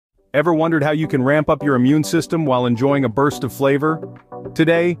Ever wondered how you can ramp up your immune system while enjoying a burst of flavor?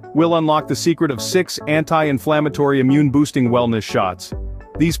 Today, we'll unlock the secret of 6 anti-inflammatory immune-boosting wellness shots.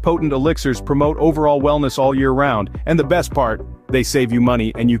 These potent elixirs promote overall wellness all year round, and the best part, they save you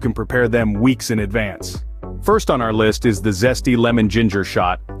money and you can prepare them weeks in advance. First on our list is the Zesty Lemon Ginger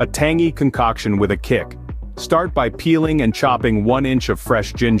Shot, a tangy concoction with a kick. Start by peeling and chopping 1 inch of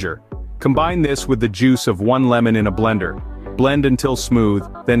fresh ginger. Combine this with the juice of 1 lemon in a blender. Blend until smooth,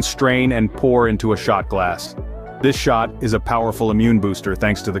 then strain and pour into a shot glass. This shot is a powerful immune booster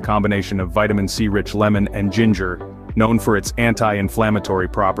thanks to the combination of vitamin C-rich lemon and ginger, known for its anti-inflammatory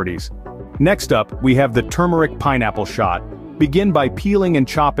properties. Next up, we have the Turmeric Pineapple Shot. Begin by peeling and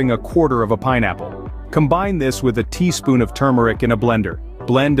chopping 1/4 of a pineapple. Combine this with a teaspoon of turmeric in a blender.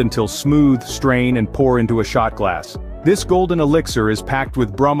 Blend until smooth, strain and pour into a shot glass. This golden elixir is packed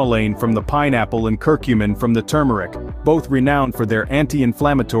with bromelain from the pineapple and curcumin from the turmeric, both renowned for their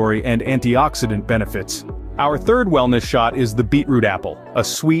anti-inflammatory and antioxidant benefits. Our third wellness shot is the Beetroot Apple, a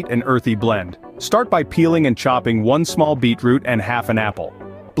sweet and earthy blend. Start by peeling and chopping 1 small beetroot and half an apple.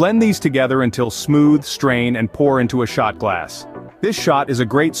 Blend these together until smooth, strain and pour into a shot glass. This shot is a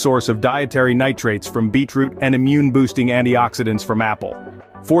great source of dietary nitrates from beetroot and immune-boosting antioxidants from apple.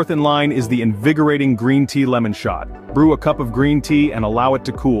 Fourth in line is the invigorating green tea lemon shot. Brew a cup of green tea and allow it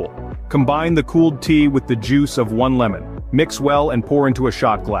to cool. Combine the cooled tea with the juice of 1 lemon. Mix well and pour into a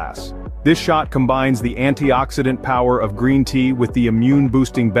shot glass. This shot combines the antioxidant power of green tea with the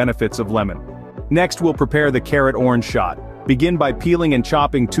immune-boosting benefits of lemon. Next, we'll prepare the carrot orange shot. Begin by peeling and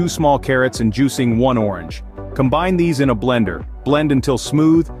chopping 2 small carrots and juicing 1 orange. Combine these in a blender. Blend until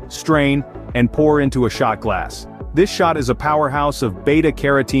smooth, strain, and pour into a shot glass. This shot is a powerhouse of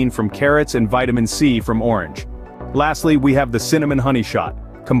beta-carotene from carrots and vitamin C from orange. Lastly, we have the cinnamon honey shot.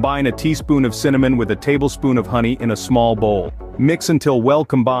 Combine a teaspoon of cinnamon with a tablespoon of honey in a small bowl. Mix until well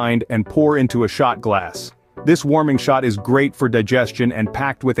combined and pour into a shot glass. This warming shot is great for digestion and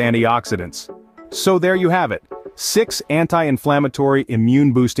packed with antioxidants. So there you have it, 6 anti-inflammatory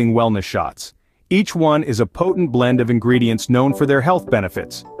immune-boosting wellness shots. Each one is a potent blend of ingredients known for their health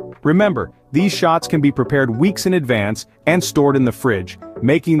benefits. Remember, these shots can be prepared weeks in advance and stored in the fridge,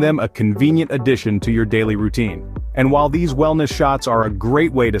 making them a convenient addition to your daily routine. And while these wellness shots are a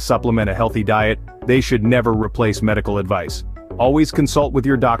great way to supplement a healthy diet, they should never replace medical advice. Always consult with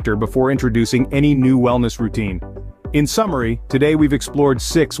your doctor before introducing any new wellness routine. In summary, today we've explored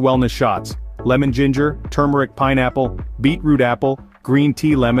 6 wellness shots: lemon ginger, turmeric pineapple, beetroot apple, green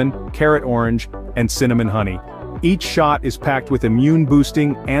tea lemon, carrot orange, and cinnamon honey. Each shot is packed with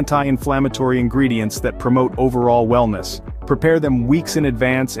immune-boosting, anti-inflammatory ingredients that promote overall wellness. Prepare them weeks in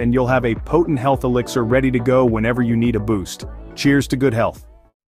advance and you'll have a potent health elixir ready to go whenever you need a boost. Cheers to good health.